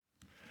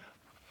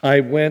I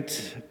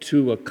went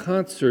to a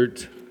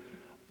concert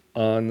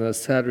on a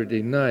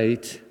Saturday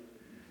night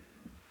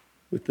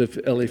with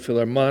the LA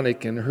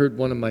Philharmonic and heard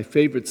one of my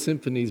favorite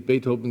symphonies,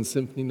 Beethoven's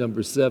Symphony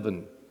No.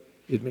 7.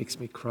 It makes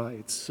me cry.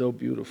 It's so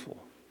beautiful.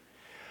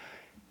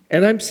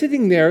 And I'm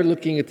sitting there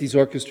looking at these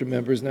orchestra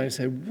members, and I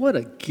say, what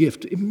a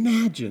gift.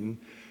 Imagine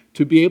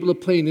to be able to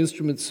play an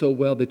instrument so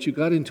well that you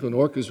got into an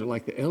orchestra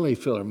like the LA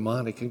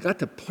Philharmonic and got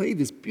to play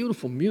this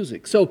beautiful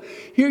music. So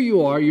here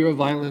you are, you're a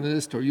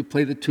violinist, or you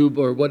play the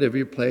tuba or whatever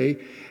you play,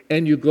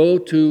 and you go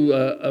to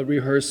a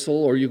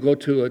rehearsal or you go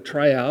to a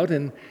tryout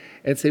and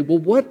say, well,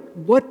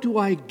 what do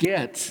I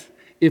get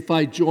if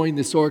I join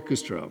this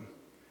orchestra?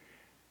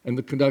 And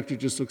the conductor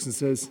just looks and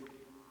says,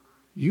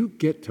 you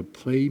get to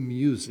play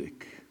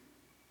music.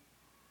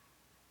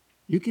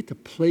 You get to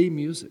play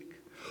music.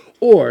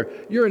 Or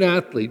you're an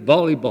athlete,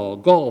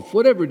 volleyball, golf,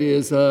 whatever it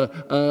is,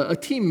 a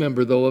team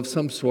member, though, of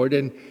some sort,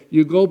 and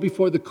you go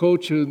before the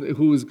coach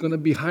who is going to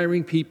be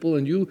hiring people,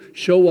 and you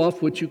show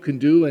off what you can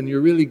do, and you're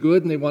really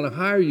good, and they want to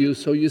hire you.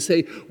 So you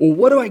say, well,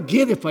 what do I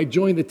get if I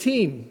join the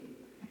team?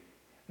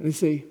 And they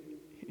say,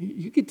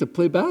 you get to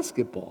play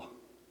basketball.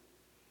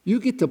 You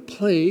get to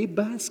play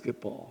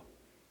basketball.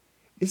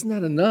 Isn't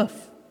that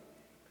enough?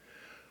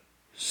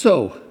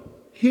 So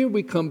here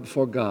we come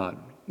before God.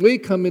 We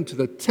come into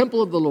the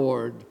temple of the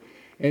Lord,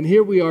 and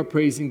here we are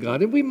praising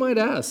God. And we might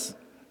ask,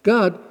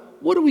 God,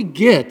 what do we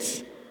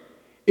get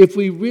if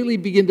we really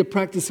begin to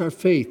practice our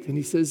faith? And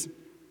he says,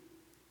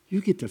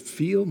 you get to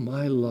feel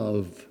my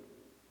love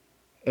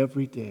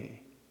every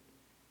day.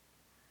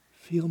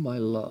 Feel my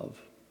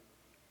love.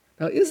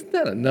 Now, isn't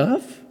that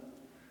enough?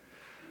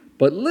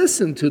 But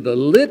listen to the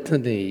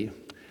litany,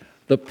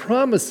 the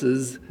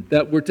promises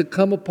that were to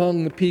come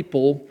upon the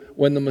people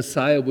when the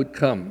Messiah would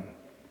come.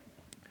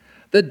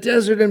 The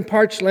desert and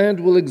parched land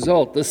will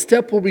exult. The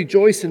steppe will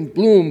rejoice and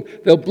bloom.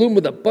 They'll bloom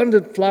with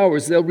abundant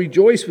flowers. They'll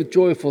rejoice with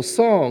joyful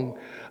song.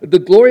 The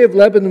glory of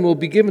Lebanon will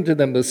be given to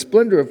them, the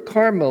splendor of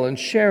Carmel and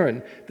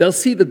Sharon. They'll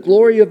see the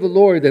glory of the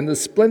Lord and the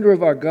splendor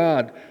of our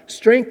God.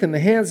 Strengthen the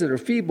hands that are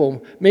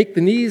feeble. Make the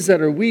knees that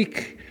are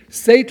weak.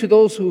 Say to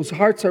those whose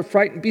hearts are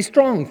frightened, be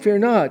strong, fear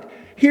not.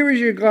 Here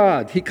is your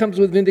God. He comes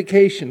with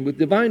vindication, with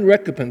divine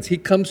recompense. He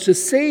comes to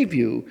save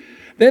you.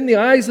 Then the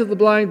eyes of the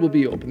blind will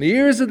be opened. The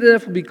ears of the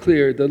deaf will be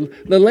cleared.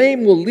 The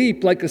lame will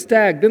leap like a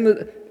stag.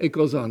 Then it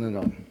goes on and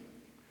on.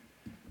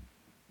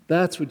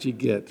 That's what you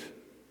get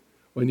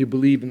when you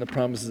believe in the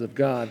promises of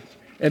God.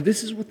 And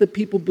this is what the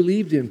people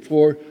believed in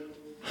for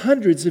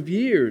hundreds of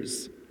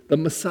years. The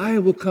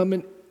Messiah will come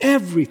and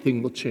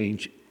everything will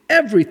change.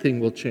 Everything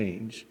will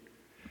change.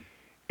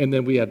 And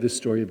then we have this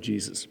story of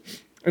Jesus.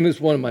 And it's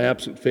one of my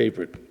absolute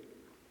favorite.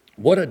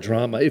 What a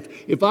drama.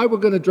 If I were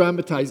going to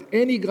dramatize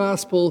any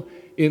gospel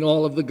in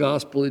all of the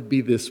gospel, it'd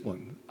be this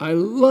one. I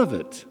love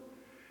it.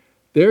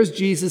 There's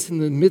Jesus in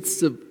the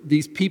midst of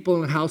these people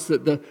in the house.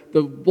 That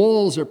the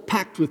walls are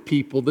packed with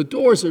people. The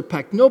doors are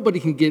packed. Nobody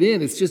can get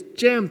in. It's just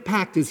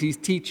jam-packed as he's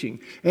teaching.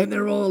 And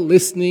they're all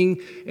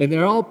listening, and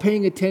they're all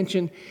paying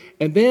attention.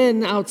 And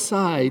then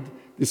outside,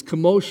 this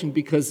commotion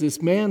because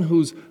this man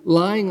who's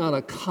lying on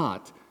a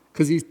cot,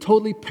 because he's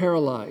totally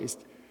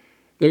paralyzed,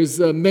 there's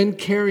men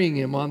carrying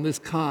him on this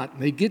cot.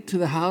 And they get to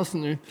the house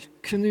and they're,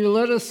 can you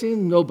let us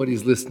in?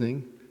 Nobody's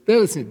listening.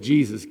 They're listening to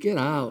Jesus, get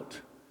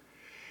out.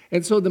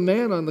 And so the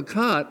man on the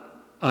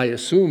cot, I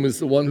assume, is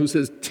the one who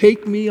says,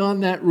 take me on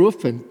that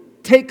roof and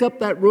take up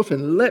that roof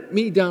and let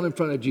me down in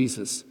front of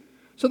Jesus.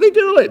 So they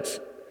do it.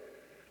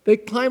 They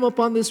climb up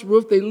on this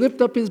roof. They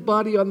lift up his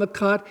body on the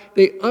cot.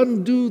 They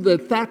undo the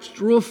thatched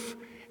roof.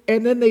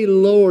 And then they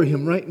lower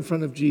him right in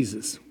front of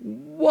Jesus.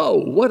 Whoa,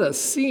 what a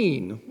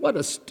scene. What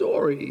a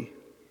story.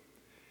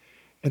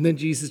 And then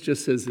Jesus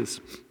just says this,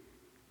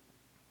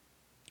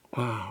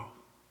 wow,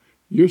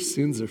 your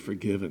sins are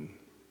forgiven.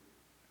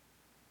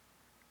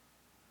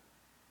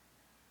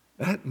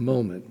 That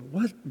moment,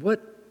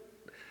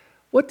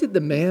 what did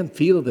the man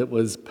feel that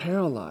was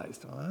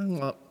paralyzed?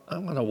 I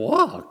want to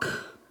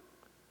walk.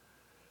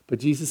 But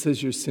Jesus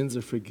says your sins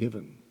are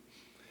forgiven.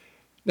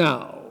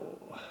 Now,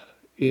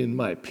 in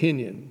my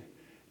opinion,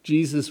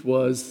 Jesus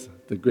was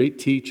the great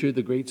teacher,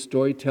 the great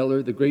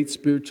storyteller, the great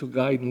spiritual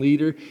guide and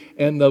leader,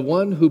 and the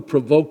one who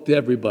provoked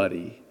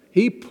everybody.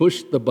 He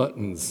pushed the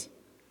buttons.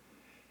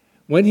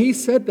 When he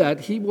said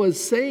that, he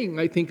was saying,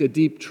 I think, a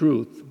deep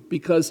truth,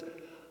 because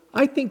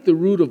I think the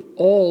root of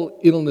all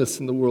illness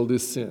in the world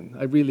is sin.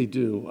 I really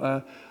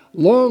do.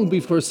 Long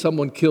before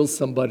someone kills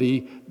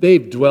somebody,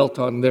 they've dwelt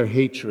on their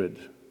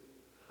hatred.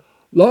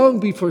 Long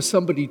before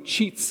somebody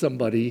cheats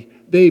somebody,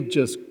 they've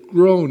just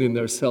grown in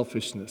their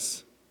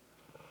selfishness.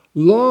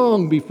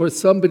 Long before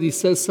somebody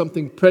says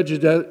something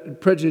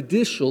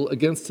prejudicial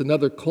against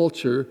another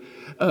culture,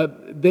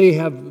 they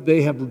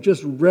have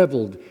just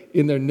reveled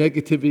in their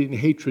negativity and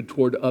hatred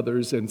toward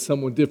others and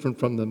someone different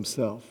from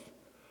themselves.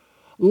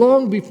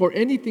 Long before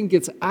anything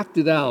gets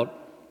acted out,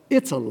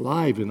 it's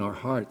alive in our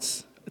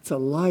hearts. It's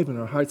alive in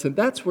our hearts, and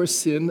that's where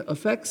sin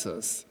affects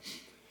us.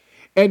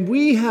 And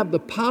we have the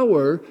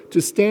power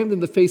to stand in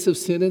the face of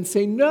sin and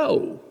say,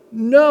 no,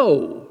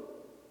 no.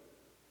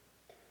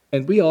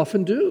 And we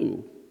often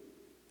do.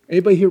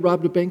 Anybody here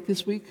robbed a bank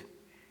this week?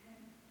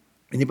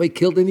 Anybody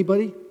killed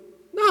anybody?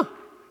 No.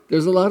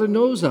 There's a lot of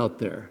no's out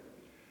there.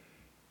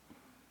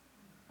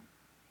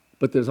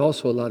 But there's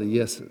also a lot of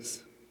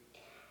yeses.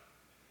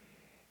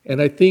 And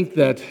I think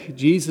that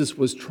Jesus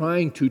was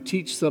trying to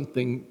teach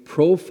something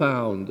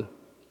profound.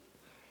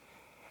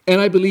 And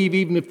I believe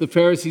even if the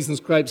Pharisees and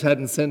scribes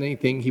hadn't said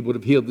anything, he would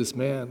have healed this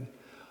man.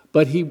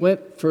 But he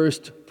went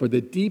first for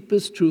the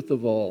deepest truth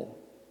of all.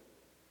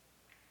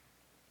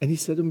 And he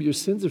said to him, your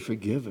sins are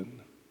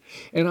forgiven.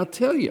 And I'll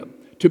tell you,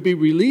 to be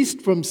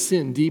released from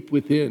sin deep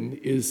within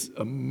is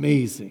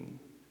amazing.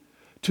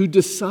 To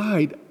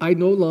decide, I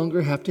no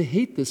longer have to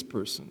hate this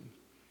person.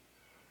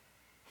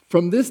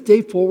 From this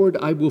day forward,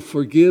 I will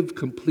forgive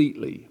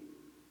completely.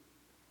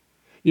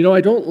 You know,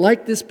 I don't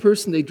like this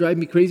person, they drive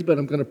me crazy, but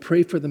I'm going to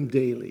pray for them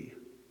daily.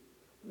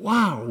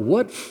 Wow,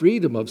 what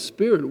freedom of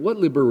spirit, what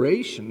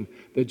liberation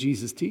that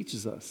Jesus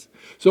teaches us.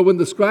 So when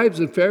the scribes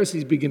and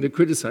Pharisees begin to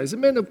criticize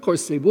him, and of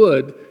course they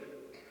would,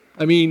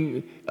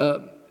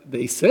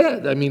 they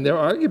said, their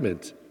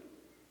argument,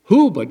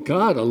 who but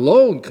God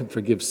alone can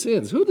forgive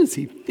sins? Who does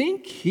he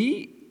think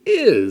he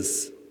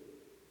is?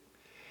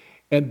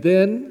 And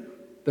then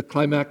the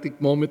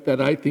climactic moment that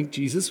I think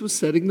Jesus was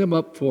setting them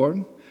up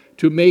for,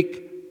 to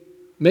make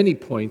many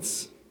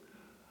points.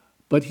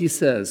 But he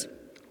says,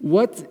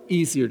 what's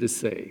easier to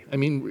say?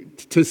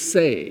 To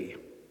say,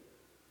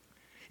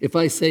 if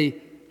I say,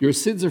 your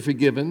sins are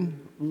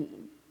forgiven,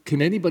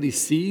 can anybody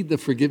see the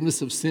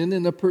forgiveness of sin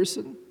in a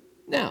person?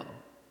 No.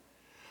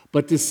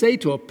 But to say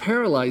to a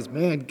paralyzed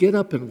man, get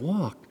up and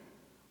walk,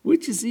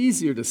 which is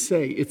easier to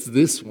say? It's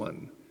this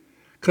one,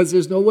 because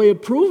there's no way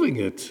of proving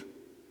it.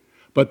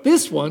 But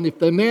this one, if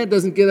the man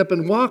doesn't get up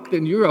and walk,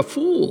 then you're a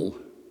fool.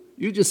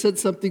 You just said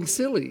something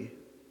silly.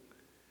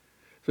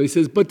 So he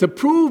says, but to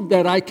prove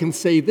that I can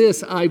say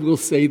this, I will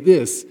say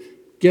this.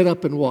 Get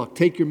up and walk.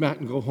 Take your mat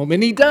and go home.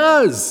 And he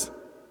does.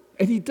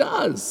 And he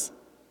does.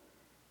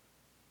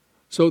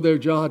 So their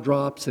jaw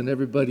drops and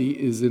everybody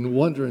is in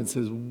wonder and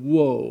says,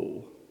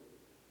 whoa.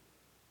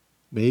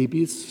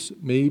 Maybe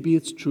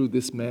it's true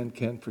this man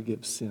can't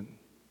forgive sin.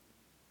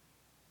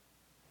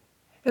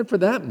 And for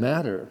that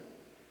matter,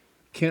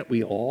 can't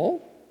we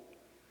all?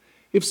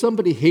 If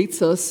somebody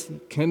hates us,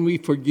 can we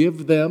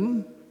forgive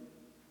them?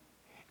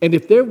 And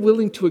if they're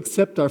willing to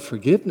accept our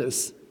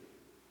forgiveness,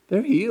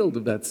 they're healed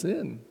of that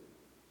sin.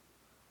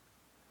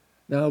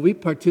 Now, we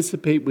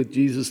participate with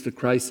Jesus the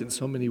Christ in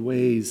so many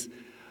ways,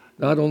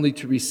 not only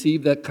to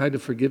receive that kind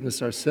of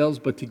forgiveness ourselves,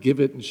 but to give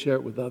it and share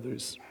it with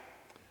others.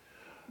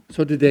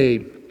 So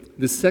today,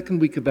 the second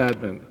week of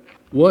Advent,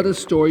 what a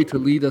story to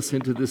lead us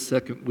into this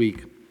second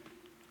week.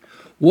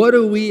 What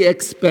do we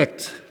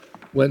expect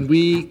when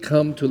we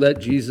come to let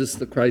Jesus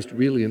the Christ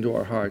really into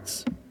our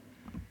hearts?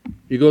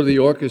 You go to the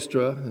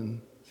orchestra and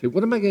say,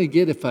 what am I going to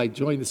get if I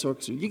join this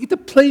orchestra? You get to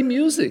play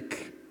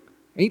music.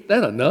 Ain't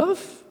that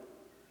enough?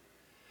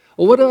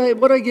 Or what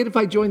do I get if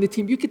I join the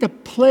team? You get to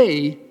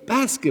play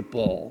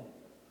basketball.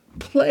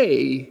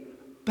 Play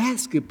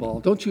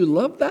basketball. Don't you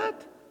love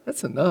that?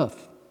 That's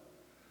enough.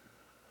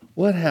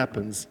 What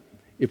happens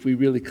if we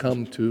really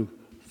come to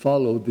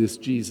follow this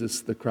Jesus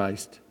the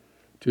Christ,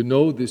 to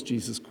know this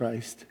Jesus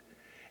Christ,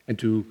 and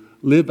to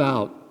live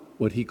out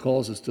what he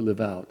calls us to live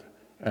out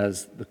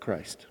as the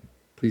Christ?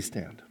 Please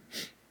stand.